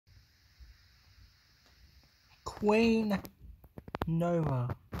Queen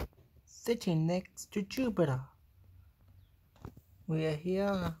Nova, sitting next to Jupiter. We are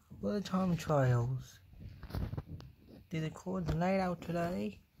here for the time trials. The cards laid out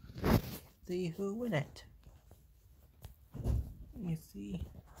today. See who win it. You see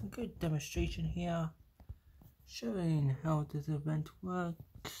a good demonstration here showing how this event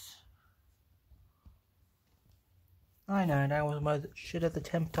works. I know that was the most shittest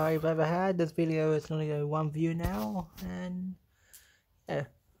attempt I've ever had. This video is only got 1 view now, and yeah.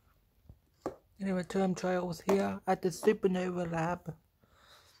 Anyway, term trials here at the Supernova Lab.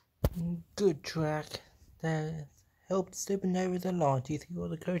 Good track that helped Supernovas a lot. You see all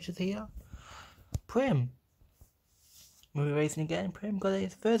the coaches here? Prim. We'll be racing again. Prim got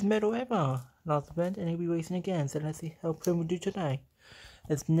his first medal ever last event, and he'll be racing again. So let's see how Prim will do today.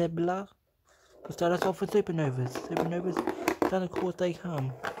 It's Nebula. We'll start us off with Supernovas. Supernovas, down the course they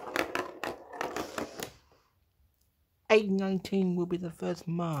come. 8:19 will be the first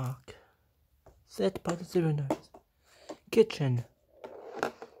mark set by the Supernovas. Kitchen.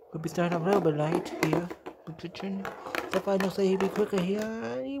 We'll be starting off a little bit late here. The Kitchen. If I don't say he'll be quicker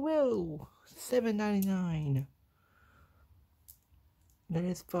here, he will. 7:99. That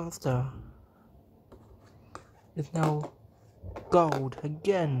is faster. It's now gold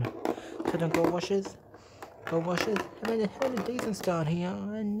again. Cut on gold washes. Gold washes. Having a decent start here,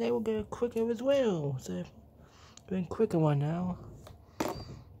 and they will go quicker as well. So going quicker one now.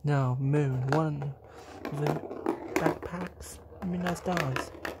 Now Moon, one of the backpacks, Midnight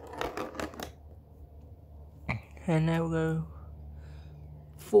Stars. And now we'll go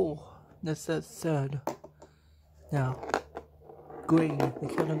 4. That's the third. Now Green, the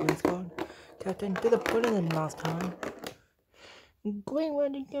Captain Green squad. Captain did a put in him last time. Green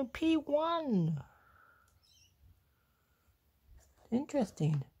went to go P1.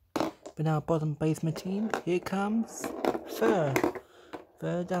 Interesting. But now bottom basement team, here comes Fur.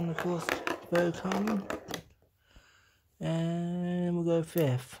 Fur down the course, Fur come. And we'll go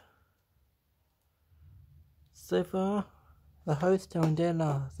 5th. So far, the host are in their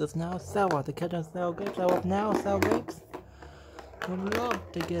last. There's now Sour, the Captain Sour Grapes are up now, Sour Grapes. Would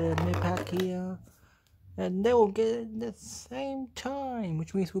love to get a new pack here. And they will get it at the same time,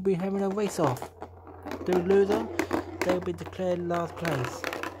 which means we'll be having a race off. The loser, they will be declared last place.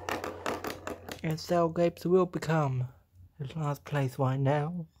 And Sour Grapes will become the last place right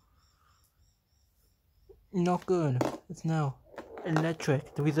now. Not good. It's now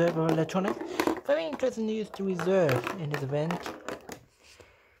electric. The reserve are electronic. Very interesting news to reserve in this event.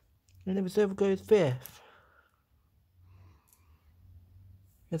 And the reserve goes 5th.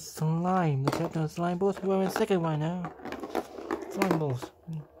 It's Slime, the Captain of Slime Balls, who are in 2nd right now. Slime Balls.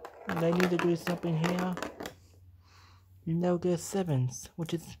 They need to do something here. And they'll go 7th,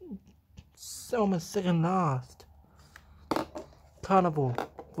 which is almost 2nd last. Carnival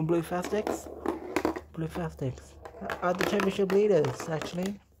from Blue Fastics. Blue Fastics are the championship leaders,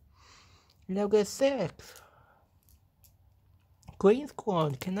 actually. And they'll go 6th. Green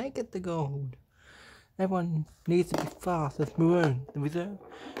Squad, can they get the gold? Everyone needs to be fast. It's Maroon, the reserve,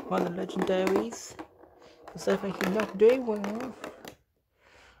 one of the legendaries. So far he's not doing well.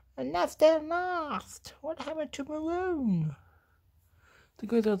 And that's their last. What happened to Maroon? The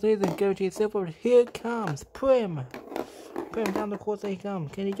good old season guaranteed silver, but here comes Prim. Prim down the course he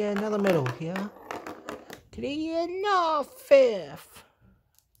comes. Can he get another medal here? Can he get another 5th?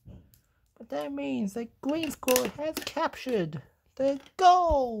 But that means the Green Squad has captured the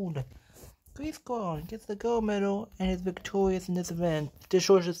gold. Green Squad gets the gold medal and is victorious in this event.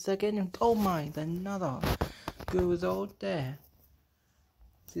 Destroys the 2nd and gold mines. Another good result there.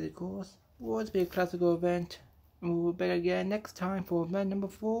 See the course? Will always be a classical event. And we will be back again next time for event number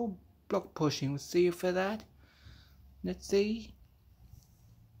 4, block pushing. We'll see you for that. Let's see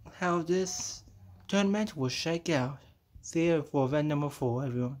how this tournament will shake out. See you for event number 4,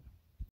 everyone.